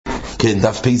כן,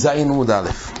 דף פ"ז עמוד א',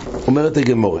 אומרת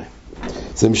הגמורה,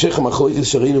 זה המשך המחלוקת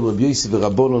שראינו ברבי יוסי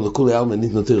ורבונו לכולי עלמא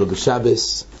ניתנו תורה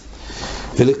בשבס,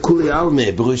 ולכולי עלמא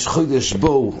בראש חודש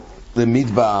בואו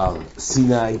למדבר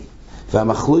סיני,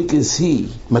 והמחלוקת היא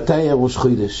מתי היה ראש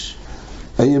חודש,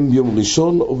 האם ביום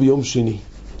ראשון או ביום שני.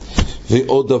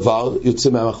 ועוד דבר יוצא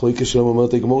מהמחלוקת שלנו,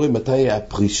 אומרת הגמורה, מתי היה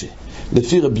הפרישה.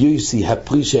 לפי רבי יוסי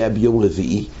הפרישה היה ביום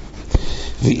רביעי,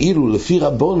 ואילו לפי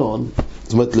רבונון,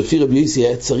 זאת אומרת, לפי רבי יוסי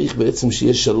היה צריך בעצם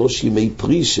שיש 3 ימי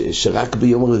פרישה, שרק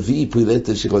ביום רביעי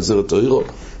פרילתא שחוזר תוירו,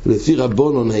 ולפי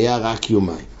רבונון היה רק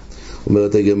יומיים.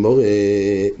 אומרת הגמורה,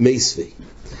 מייסווי,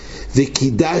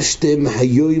 וקידשתם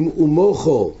היום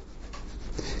ומוחו,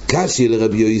 קשי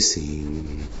לרבי יוסי.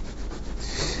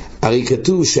 הרי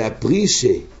כתוב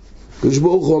שהפרישה, הקדוש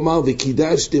ברוך הוא אמר,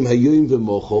 וקידשתם היום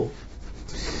ומוחו,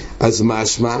 אז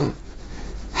משמע,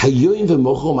 היום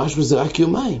ומוחו, משמע זה רק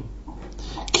יומיים.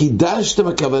 קידשתם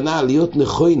הכוונה להיות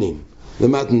נכונים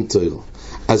למתן תורה.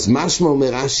 אז משמע אומר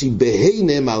רש"י, בהי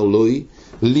נאמר לוי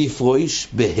לפרוש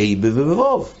בהי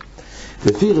ובווב.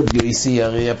 לפי רבי יוסי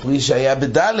הרי הפרישה היה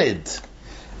בדלת,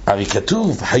 הרי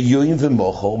כתוב היום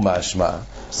ומוחו, משמע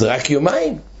זה רק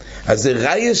יומיים. אז זה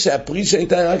ראיה שהפרישה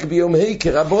הייתה רק ביום ה'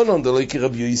 כרבונון, ולא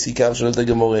כרבי יוסי, כך שואלת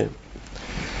הגמורה.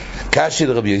 קשי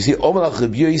לרבי יוסי, אומר לך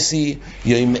רבי יוסי,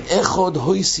 יום אחד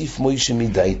הוסיף מוישה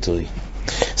מדייתוי.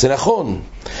 זה נכון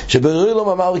שבראילום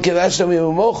אמר וקדשתם יום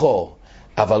ומוחו,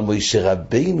 אבל מוישה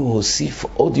רבינו הוסיף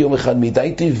עוד יום אחד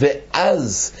מדייתוי,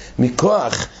 ואז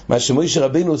מכוח מה שמוישה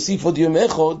רבינו הוסיף עוד יום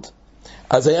אחד,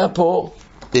 אז היה פה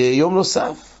יום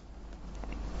נוסף.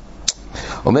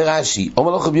 אומר רש"י,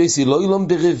 אומר לך רבי יוסי, לא ילום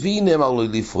ברביעי נאמר לו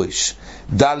לפרוש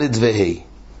ד' וה'.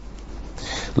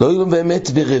 לא ילום באמת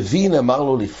ברביעי נאמר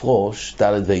לו לפרוש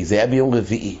ד' וה', זה היה ביום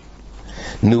רביעי.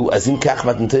 נו, אז אם כך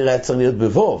מתן תורה היה צריך להיות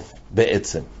בווב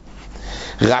בעצם.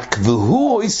 רק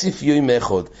והוא הוסיף יום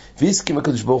אחד, והסכים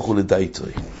הקדוש ברוך הוא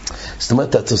לדייתוי. זאת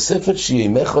אומרת, התוספת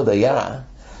שיום אחד היה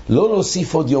לא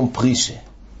להוסיף עוד יום פרישה.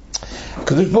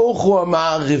 הקדוש ברוך הוא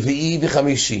אמר רביעי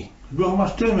וחמישי. הוא אמר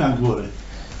 2 מהגבולת.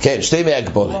 כן, 2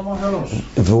 מהגבולת. הוא אמר 3.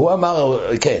 והוא אמר,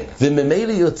 כן,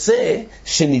 וממילא יוצא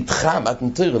שנדחה מתן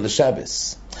תורה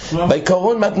לשבס.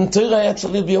 בעיקרון מתן תורה היה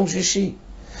צריך להיות ביום שישי,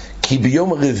 כי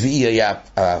ביום רביעי היה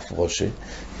הפרושה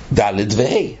ד' וה',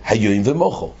 היום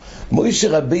ומוחו.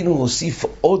 מוישה רבינו הוסיף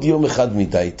עוד יום אחד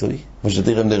מדייתוי, מה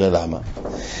שתראה נראה למה,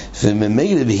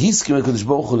 וממילא והסכים הקדוש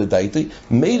ברוך הוא לדייתוי,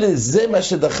 מילא זה מה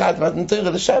שדחה את מתן תורה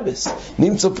לשבס,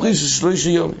 נמצא פרישה 3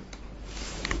 יום.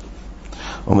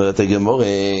 אומרת הגמורה,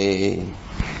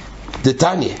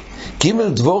 דתניא, קימל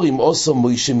דבורים עושו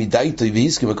מוישה מדייתוי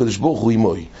והסכים הקדוש ברוך הוא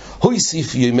עמוי,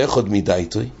 הוסיף יום אחד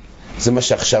מדייתוי, זה מה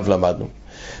שעכשיו למדנו,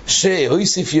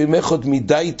 שהוסיף יום אחד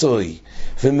מדייתוי,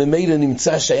 וממילא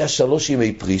נמצא שהיה 3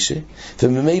 ימי פרישה,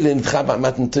 וממילא נדחה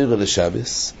מתן תורה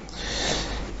לשבס.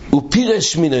 הוא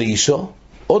פירש מן האישו,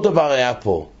 עוד דבר היה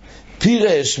פה,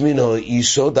 פירש מן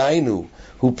האישו, דיינו,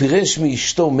 הוא פירש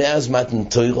מאשתו מאז מתן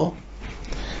תורה,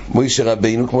 מוישה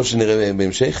רבינו, כמו שנראה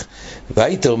בהמשך.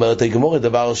 והייתה אומרת הגמורה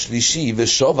דבר שלישי,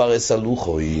 ושובר אס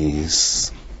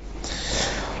הלוחויס.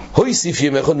 הוסיף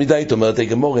יום אחד מדייתו, אומרת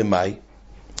הגמורה,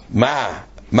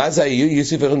 מה זה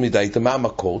יוסיף אחד מדייתו? מה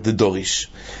המקור? דדוריש.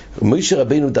 מוישה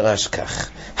רבינו דרש כך,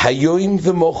 היום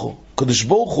ומוחו. קדוש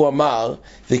ברוך הוא אמר,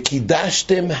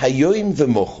 וקידשתם היום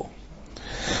ומוחו.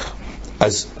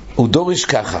 אז הוא דורש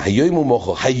ככה, היום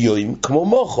ומוחו, היום כמו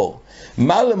מוחו.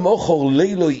 מה למוחו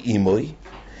לילוי אימוי?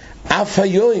 אף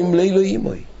היום לילו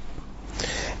אימוי.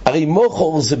 הרי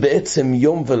מוחור זה בעצם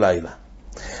יום ולילה.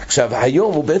 עכשיו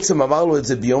היום הוא בעצם אמר לו את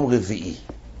זה ביום רביעי,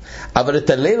 אבל את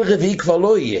הליל רביעי כבר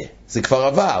לא יהיה, זה כבר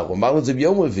עבר, הוא אמר לו את זה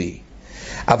ביום רביעי.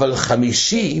 אבל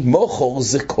חמישי מוחור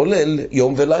זה כולל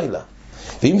יום ולילה,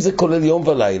 ואם זה כולל יום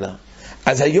ולילה,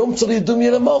 אז היום צריך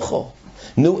דומיה למוחור.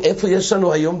 נו, איפה יש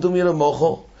לנו היום דומיה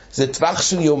למוחור? זה טווח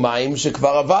של יומיים שכבר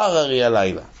עבר הרי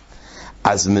הלילה.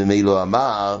 אז ממילא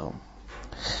אמר,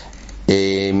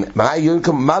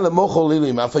 מה למוחו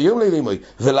לילים, אף היום לילים,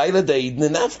 ולילה דעיד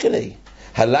ננף כלי.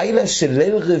 הלילה של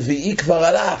ליל רביעי כבר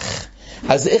הלך,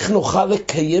 אז איך נוכל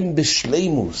לקיים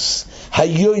בשלימוס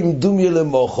היום דומיה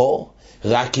למוחו,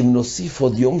 רק אם נוסיף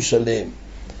עוד יום שלם,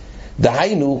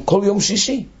 דהיינו כל יום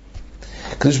שישי.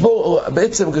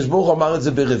 בעצם כשבור אמר את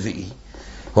זה ברביעי,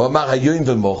 הוא אמר היום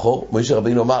ומוחו, מוישה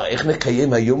רבינו אמר איך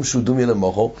נקיים היום שהוא דומיה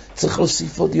למוחו, צריך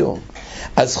להוסיף עוד יום.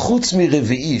 אז חוץ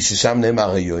מרביעי ששם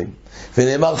נאמר היום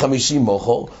ונאמר חמישי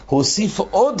מוחו, הוא הוסיף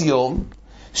עוד יום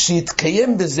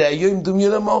שיתקיים בזה היום דומיה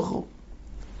למוחו.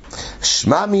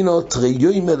 שמע מינו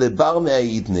תריום לבר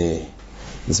מהעידנה.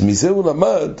 אז מזה הוא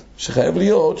למד שחייב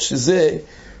להיות שזה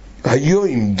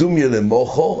היום דומיה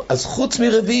למוחו, אז חוץ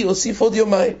מרביעי הוסיף עוד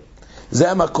יומיים.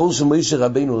 זה המקור של מוישה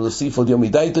רבינו להוסיף עוד יום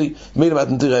מדייתוי, מילה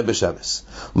מתן תראה בשבס.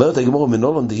 אומרת הגמור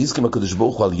מנולון דהיסקים הקדוש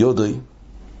ברוך הוא על יודוי,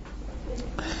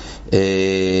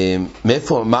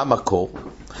 מאיפה, מה המקור?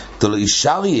 תלו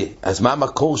ישריה, אז מה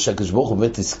המקור שהקדוש ברוך הוא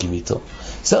באמת הסכים איתו?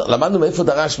 בסדר, למדנו מאיפה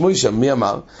דרש מוישה, מי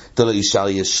אמר? תלו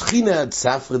ישריה, שכינה עד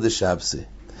ספרא דשבסה.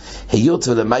 היות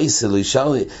ולמעשה לא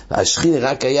ישריה, השכינה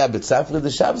רק היה בצפרא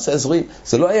דשבסה, אז רואים,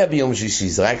 זה לא היה ביום שישי,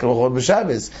 זה רק למחרת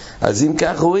בשבס. אז אם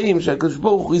כך רואים שהקדוש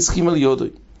ברוך הוא הסכים על יודוי.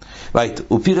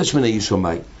 הוא פירש מן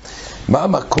הישומai. מה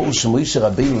המקור שמוישה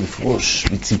רבינו לפרוש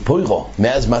מציפוירו,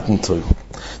 מאז מתן תורה?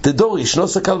 תדורי,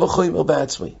 שנוס הקל וחומר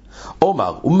בעצמי.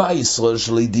 אומר, ומה ישראל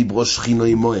שלי דיברו שכינו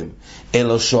עמהם?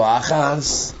 אלא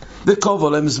שואחס, וקובו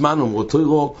להם זמן אומרו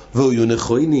תוירו, והיו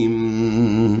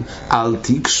נכונים, אל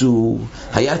תיקשו.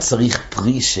 היה צריך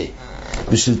פרישה,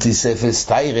 בשביל תיספס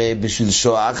תיירה, בשביל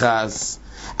שואחס.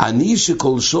 אני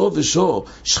שכל שו ושו,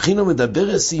 שכינו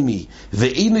מדבר עשימי,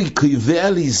 ואינו קובע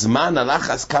לי זמן על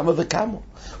אחס כמה וכמה.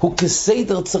 הוא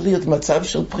כסדר צריך להיות מצב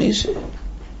של פרישה.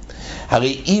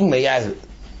 הרי אם היה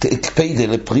הקפדה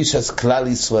לפרישת כלל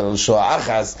ישראל על שואה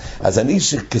אחס, אז אני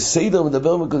שכסדר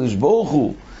מדבר מקדוש ברוך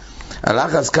הוא על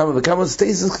אחס כמה וכמה,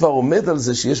 סטייסס כבר עומד על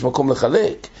זה שיש מקום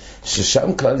לחלק,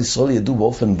 ששם כלל ישראל ידעו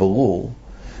באופן ברור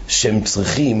שהם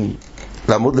צריכים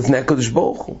לעמוד לפני הקדוש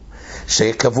ברוך הוא,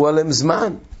 שיקבעו עליהם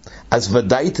זמן. אז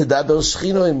ודאי תדבר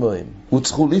שכינו עמהם, הוא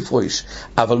צריכו לפרוש.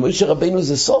 אבל מוישה רבינו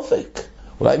זה סופק,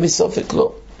 אולי מסופק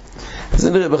לא. אז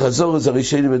נראה בחזור, אז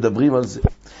הראשונים מדברים על זה.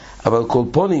 אבל כל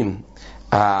פונים,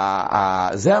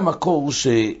 זה המקור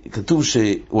שכתוב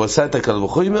שהוא עשה את הקל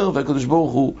וחומר, והקדוש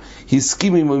ברוך הוא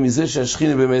הסכים עמו מזה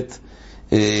שהשכינה באמת,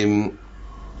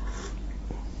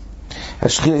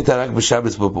 השכינה הייתה רק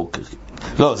בשבת בבוקר.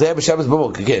 לא, זה היה בשבת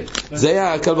בבוקר, כן. זה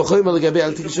היה הקל וחומר לגבי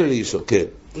אל תקשו לאישו, כן.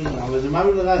 אבל זה מה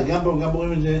לרע, גם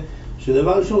רואים את זה,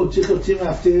 שדבר ראשון הוא צריך להוציא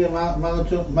מהפתירה,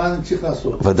 מה אני צריך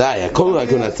לעשות? ודאי, הכל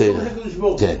רק נתר.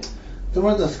 כן. זאת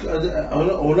אומרת,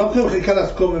 הוא לא קורא חיכה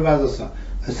לעסקו מבאז עשה.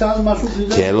 עשה משהו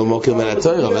כזה... כן, לא מוקר מן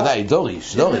התורה, ודאי,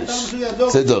 דוריש.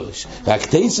 זה דוריש. רק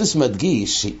תייסוס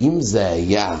מדגיש שאם זה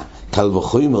היה קל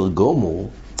וחומר גומור,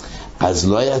 אז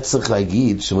לא היה צריך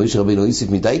להגיד שמוישה רבינו הוסיף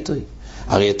מדייתוי.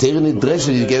 הרי יותר נדרש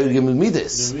להתגבר גם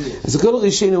מידס. אז כל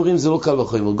הראשונים אומרים זה לא קל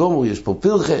וחומר גומור, יש פה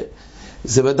פרחה.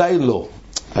 זה ודאי לא.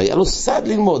 היה לו סד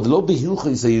ללמוד, לא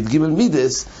בהלכות זה י"ג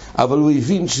מידס, אבל הוא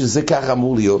הבין שזה כך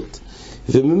אמור להיות.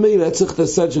 וממילא צריך את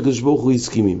הסד שהקדוש ברוך הוא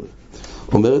הסכים עמו.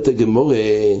 אומרת הגמורה,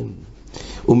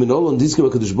 ומנולון דיסקים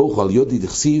הקדוש ברוך הוא על יודי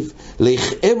דכסיב,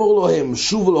 לך אמור להם,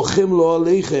 שוב לכם לא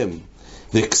עליכם,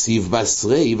 וכסיב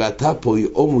בסרי ואתה פה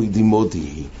אומוי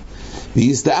דימודי,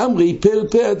 ויסתאמרי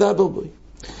פה אדבר בוי.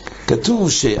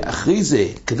 כתוב שאחרי זה,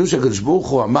 כתוב שהקדוש ברוך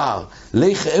הוא אמר,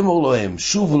 לך אמור להם,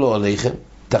 שוב לא עליכם,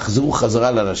 תחזרו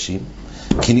חזרה לאנשים,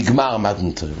 כי נגמר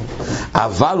מתן תורה.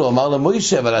 אבל הוא אמר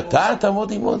למוישה, אבל אתה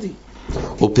תעמוד עמודי.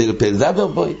 או פלפל דבר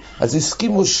בוי. אז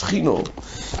הסכימו שכינו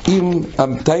עם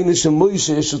המתיינה של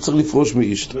מוישה שצריך לפרוש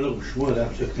מאישתו.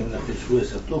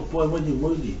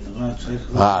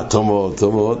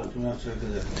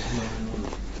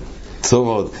 טוב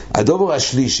מאוד. הדובר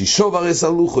השלישי, שוב הרס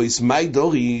הלוחויס, מי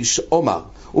דוריש, אומר,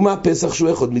 ומה פסח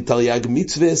שהוא אחד מתרי"ג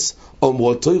מצווס,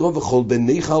 אומרו תוירו וכל בן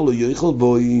ניכר לא יאכל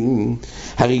בוי.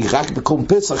 הרי רק בקום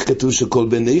פסח כתוב שכל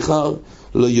בן ניכר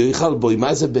לא יאכל בוי.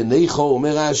 מה זה בן ניכר?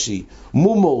 אומר רש"י,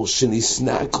 מומור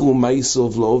שנסנע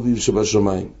קרומייסוב לאביו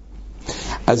שבשמיים.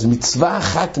 אז מצווה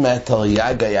אחת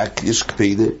מהתרי"ג היה, יש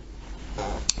קפידה,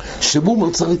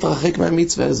 שמומור צריך להתרחק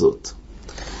מהמצווה הזאת.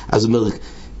 אז הוא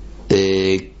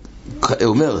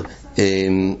אומר,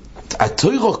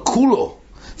 התוירו כולו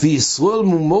וישראל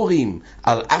מומורים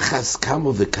על אחס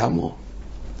כמו וכמו.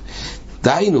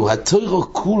 דיינו,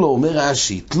 התוירו כולו, אומר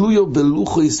רש"י, תלויו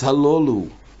בלוחויס הלולו.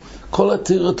 כל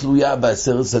התוירו תלויה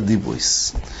בעשרת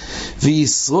הדיברוס.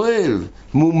 וישראל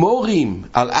מומורים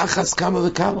על אחס כמו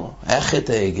וכמו. היה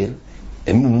חטא העגל,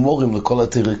 הם מומורים לכל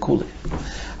התוירו כולו.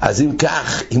 אז אם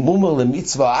כך, אם מומר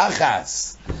למצווה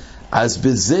אחס, אז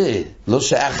בזה לא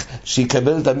שייך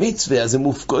שיקבל את המצווה, אז הם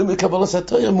מופקעים לקבל את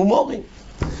התורה, הם מומורים.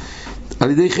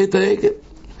 על ידי חטא העגל.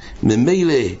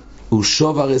 ממילא הוא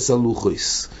שוב הרס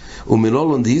הלוחויס.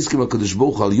 ומנולון דהיסקים הקדוש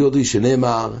ברוך הוא על יודי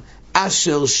שנאמר,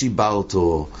 אשר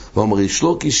שיברתו. ואומר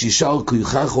ישלוקי שישר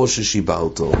כויכך או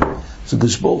ששיברתו. אז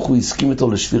הקדוש ברוך הוא הסכים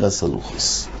איתו לשביר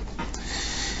הסלוחוס.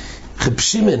 רב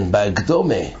שמעון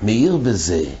בהקדומה מאיר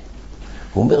בזה.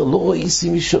 הוא אומר, לא ראיתי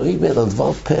מישהו אלא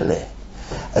דבר פלא.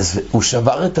 אז הוא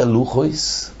שבר את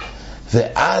הלוחויס,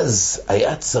 ואז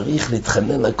היה צריך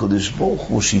להתחנן לקדוש ברוך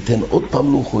הוא שייתן עוד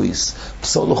פעם לוחויס,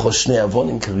 פסולוך או שני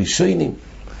אבונים כראשונים.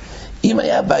 אם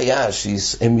היה בעיה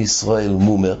שהם ישראל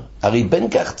מומר, הרי בין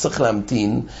כך צריך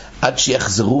להמתין עד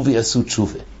שיחזרו ויעשו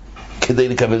תשובה. כדי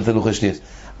לקבל את הלוחס שנייה.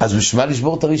 אז בשביל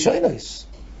לשבור את הראשונס?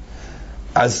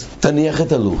 אז תניח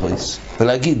את הלוחס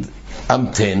ולהגיד,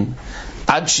 המתן,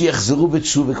 עד שיחזרו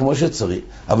בתשובה כמו שצריך.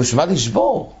 אבל בשביל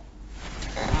לשבור?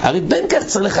 הרי בין כך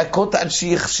צריך לחכות עד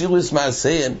שיכשירו את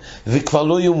מעשיהם וכבר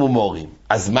לא יהיו מומורים.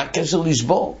 אז מה הקשר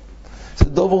לשבור? זה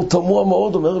דבר תמוה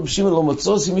מאוד, אומר רבי שמעון לא מצא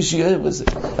עושים מי שיהיה בזה.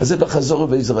 אז זה בחזור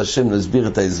בעזר השם להסביר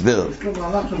את ההסבר. יש לו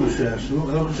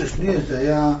מהלך ששנייה, זה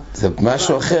היה... זה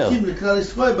משהו אחר. לכלל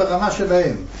ישראל ברמה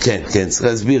שלהם. כן, כן, צריך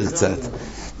להסביר קצת.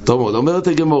 טוב מאוד, אומרת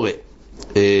הגמורה.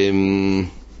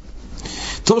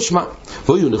 טוב שמה,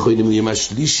 והיו נכונים ליום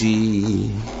השלישי,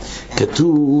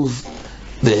 כתוב,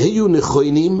 והיו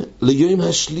נכונים ליום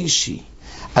השלישי.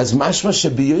 אז משמע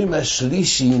שביום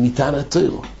השלישי ניתן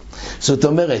התורה. זאת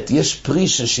אומרת, יש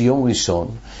פרישה שיום ראשון,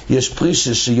 יש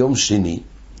פרישה שיום שני,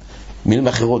 מילים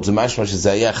אחרות זה משמע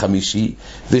שזה היה חמישי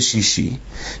ושישי,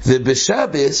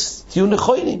 ובשבס תהיו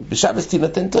נכונים, בשבס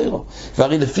תינתן תורה.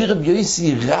 והרי לפי רבי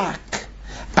יוסי רק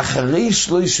אחרי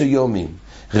 3 יומים,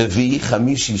 רביעי,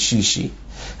 חמישי, שישי,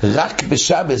 רק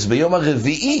בשבס ביום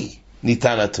הרביעי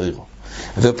ניתן התורה.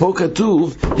 ופה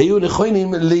כתוב, היו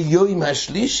נכונים ליום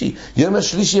השלישי. יום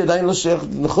השלישי עדיין לא שייך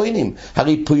נכונים.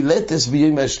 הרי פוילטס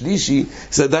ביום השלישי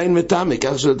זה עדיין מטעמה.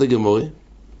 כך שואלת הגמורה.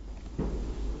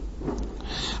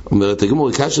 אומרת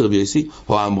הגמורה, כאשר רבי יוסי,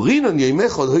 אמרינן יום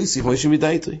אחד הוסיף מוישה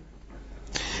מדייתו.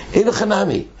 אין לך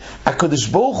נמי. הקדוש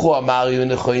ברוך הוא אמר יהיו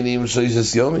נכונים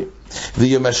 3 יומים.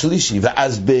 ויום השלישי,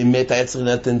 ואז באמת היה צריך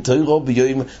לתת תורה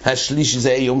ביום השלישי, זה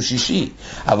היה יום שישי.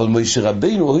 אבל משה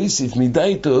רבינו הוסיף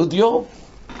מדייתו עוד יום.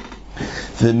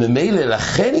 וממילא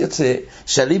לכן יוצא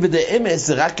שעלי בדי אמס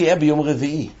זה רק היה ביום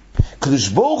רביעי. קדוש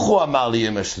ברוך הוא אמר לי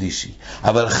יום השלישי,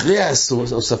 אבל אחרי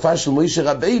ההוספה של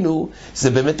משה רבינו זה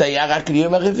באמת היה רק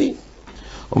ליום הרביעי.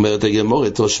 אומרת הגמורה,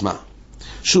 תושמע,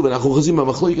 שוב אנחנו חוזרים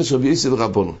במחלוקת של רבי יוסי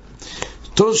ורבנו.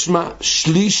 תושמע,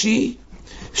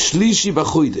 שלישי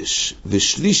בחודש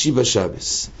ושלישי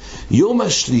בשבס. יום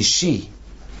השלישי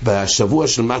בשבוע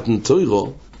של מתן תורה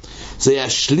זה היה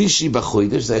שלישי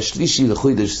בחודש, זה היה שלישי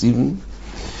לחודש סיבן,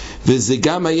 וזה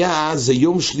גם היה, זה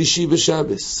יום שלישי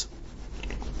בשבס.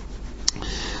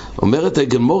 אומרת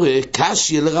הגמורה,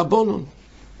 קשיא לרבונון.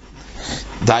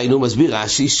 דיינו מסביר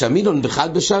רש"י, שמינון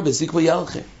בחד בשבס יקבע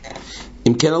ירחה.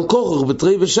 אם כן על כורח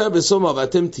בתרי בשבס אומר,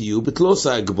 ואתם תהיו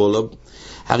בתלוסה הגבולה.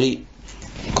 הרי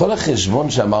כל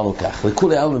החשבון שאמרנו כך,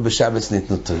 לכולי עלמא בשבס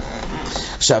ניתנו תורה.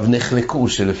 עכשיו נחלקו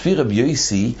שלפי רבי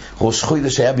יוסי ראש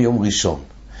חודש היה ביום ראשון,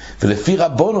 ולפי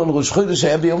רבונון ראש חודש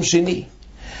היה ביום שני.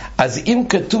 אז אם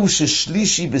כתוב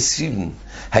ששלישי בסיבן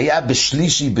היה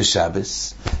בשלישי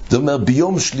בשבס, זאת אומרת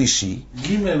ביום שלישי,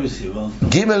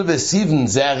 ג' בסיבן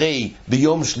זה הרי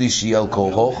ביום שלישי על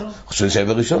כורח, חושב שהיה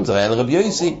בראשון, זה היה לרבי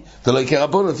יוסי, זה לא יקרה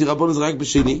רבונון, לפי רבונון זה רק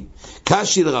בשני.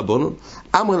 קשיא לרבונון,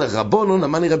 אמר לרבונון,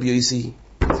 אמר לי רבי יוסי,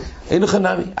 אין לך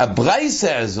נמי.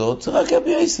 הברייסה הזאת זה רק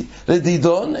רבי יוסי,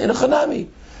 לדידון אין לך נמי.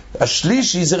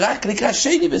 השלישי זה רק לקראת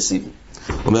שני בסיבן.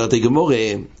 אומרת הגמורה,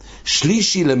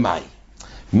 שלישי למאי.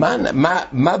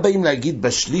 מה באים להגיד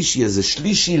בשלישי הזה?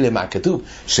 שלישי למה? כתוב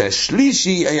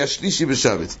שהשלישי היה שלישי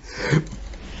בשבת.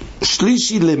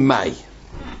 שלישי למאי.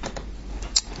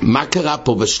 מה קרה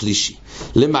פה בשלישי?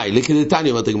 למאי, לכדתני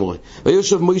אומרת הגמורה.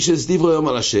 ויושב מוישה דברי יום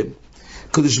על השם.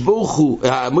 הקדוש ברוך הוא,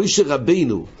 מוישה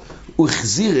רבינו, הוא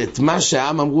החזיר את מה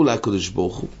שהעם אמרו לה הקדוש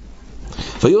ברוך הוא.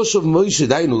 ויושב מוישה,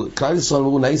 דיינו, כלל ישראל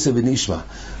אמרו נעשה ונשמע.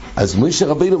 אז מוישה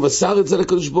רבינו מסר את זה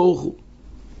לקדוש ברוך הוא.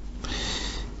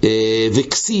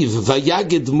 וכסיב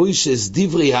ויגד מוישה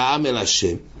דברי העם אל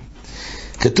השם.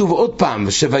 כתוב עוד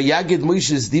פעם שויגד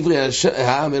מוישה דברי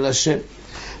העם אל השם.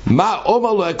 מה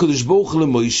אומר לו הקדוש ברוך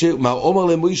למוישה, מה אומר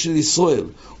למוישה לישראל,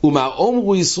 ומה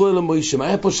אומרו ישראל למוישה. מה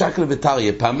היה פה שקלה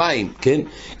וטריה פעמיים, כן?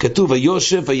 כתוב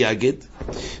ויושב ויגד,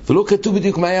 ולא כתוב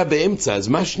בדיוק מה היה באמצע. אז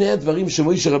מה שני הדברים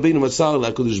שמוישה רבינו מסר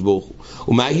לקדוש ברוך הוא,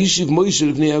 ומה הישיב מוישה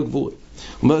לבני הגבורה?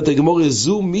 אומרת הגמורה,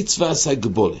 זו מצווה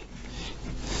הגבולה.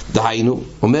 דהיינו,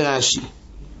 אומר רש"י,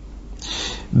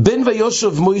 בין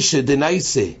ויושב מוישה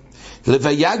דנייסה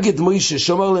לויגד מוישה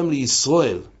שומר להם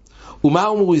לישראל, ומה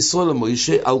אמרו ישראל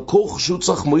למוישה? על כוח שהוא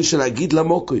צריך מוישה להגיד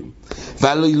למוקרים,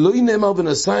 ועל לא נאמר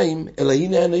בנסיים אלא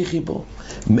הנה אנכי בו.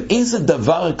 מאיזה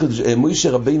דבר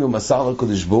מוישה רבינו מסר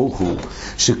לקדוש ברוך הוא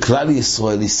שכלל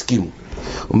ישראל הסכימו?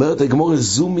 אומרת הגמורה,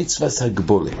 זו מצווה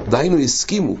הגבולה. דהיינו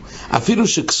הסכימו, אפילו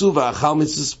שכסו ואחר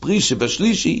מצווה פרישה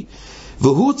בשלישי,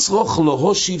 והוא צרוך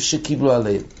להושיב שקיבלו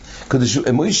עליהם.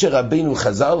 מוישה רבינו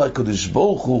חזר לקדוש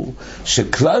ברוך הוא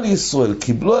שכלל ישראל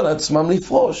קיבלו על עצמם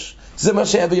לפרוש. זה מה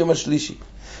שהיה ביום השלישי,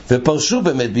 ופרשו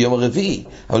באמת ביום הרביעי,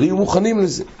 אבל היו מוכנים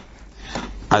לזה.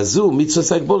 אז זו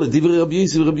מצווה הגבולה, דברי רבי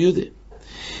יוסי ורבי יהודה.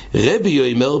 רבי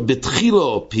יאמר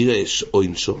בתחילו פירש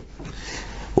עונשו.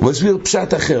 הוא מסביר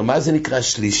פשט אחר, מה זה נקרא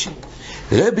שלישי?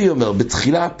 רבי אומר,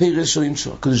 בתחילה פירש או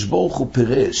אינשו, הקדוש ברוך הוא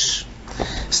פירש.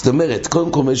 זאת אומרת,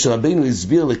 קודם כל משה רבינו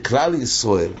הסביר לכלל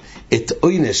ישראל את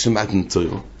עונש של מתן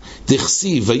תורה.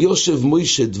 דכסיב, ויושב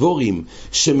משה דבורים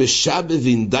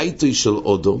שמשבבין דייתו של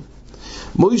אודו.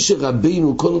 משה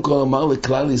רבינו קודם כל אמר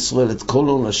לכלל ישראל את כל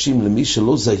העונשים למי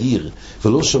שלא זהיר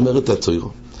ולא שומר את התורה.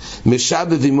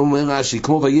 משבבים, אומר רש"י,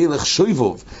 כמו וילך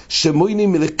שויבוב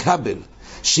שמוינים לקבל,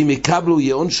 שאם יקבלו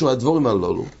יעונשו הדבורים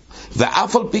הללו,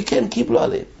 ואף על פי כן קיבלו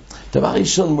עליהם. דבר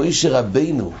ראשון, משה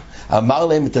רבינו אמר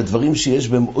להם את הדברים שיש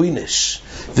בהם עונש,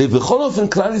 ובכל אופן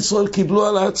כלל ישראל קיבלו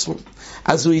על עצמו.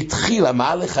 אז הוא התחיל,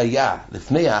 המהלך היה,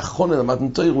 לפני האחרון למתן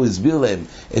תורה, הוא הסביר להם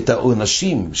את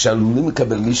העונשים שעלולים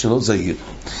לקבל מי שלא זהיר.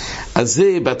 אז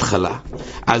זה בהתחלה.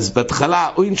 אז בהתחלה,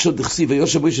 עונשו דכסיב,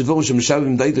 ויושב משה דבורים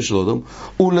שמשבבין דייתו של אודום,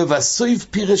 ולבסוף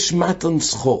פירש מתן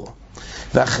שכר.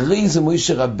 ואחרי זה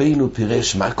משה רבינו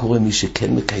פירש מה קורה מי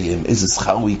שכן מקיים, איזה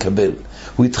שכר הוא יקבל.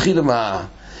 הוא התחיל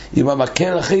עם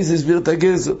המקל, אחרי זה הסביר את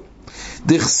הגזל.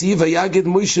 דכסיב ויגד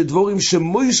משה דבורים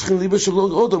שמוישכין ליבו של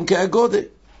אודום כאגודה.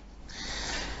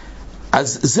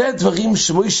 אז זה הדברים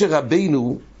שמשה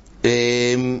רבינו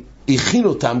הכין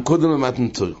אותם קודם למתן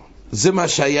תורה. זה מה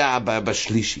שהיה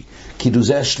בשלישי. כאילו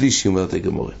זה השלישי, אומרת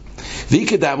הגמרא. והיא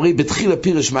כדאמרי, בתחילה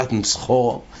פירש מתן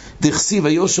שכר, דכסיב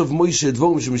ויושב משה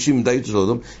דבורים שמשבבין דייתו של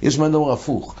אודום. יש מנור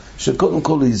הפוך, שקודם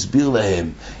כל הוא הסביר להם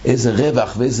איזה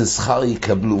רווח ואיזה שכר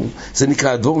יקבלו. זה נקרא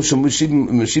הדבורים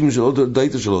שמשבבין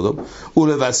דייתו של אודום.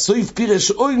 ולבסוף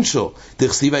פירש עונשו,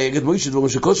 דכסיב ויגד משה דבורים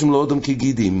שקודשם לאודום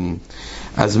כגידים.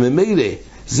 אז ממילא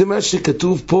זה מה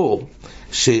שכתוב פה,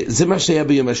 שזה מה שהיה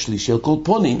ביום השלישי. על כל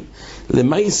פונים,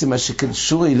 למעשה מה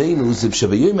שקשור אלינו זה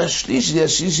שביום השלישי,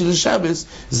 השלישי לשבס,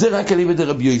 זה רק אליבא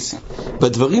דרבי יוסי.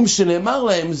 בדברים שנאמר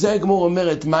להם, זה הגמור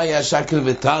אומרת מה היה שקל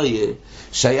וטריה,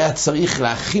 שהיה צריך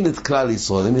להכין את כלל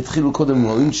ישראל. הם התחילו קודם עם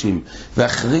העונשים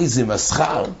ואחרי זה עם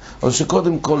השכר, או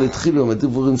שקודם כל התחילו עם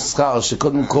הדברים שכר,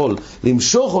 שקודם כל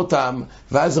למשוך אותם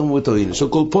ואז אמרו את העונש. על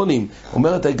כל פונים,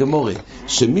 אומרת הגמורה,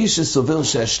 שמי שסובר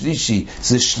שהשלישי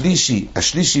זה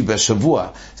השלישי בשבוע,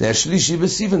 זה השלישי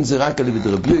בסיבן, זה רק אליבא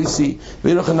דרבי יוסי,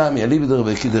 ואילו חנמי אליבא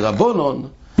דרבנן,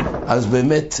 אז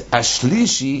באמת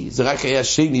השלישי זה רק היה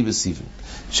שני בסיבן,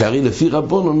 שהרי לפי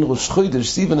רבנן ראש חודש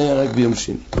סיבן היה רק ביום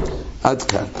שני. עד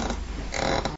כאן.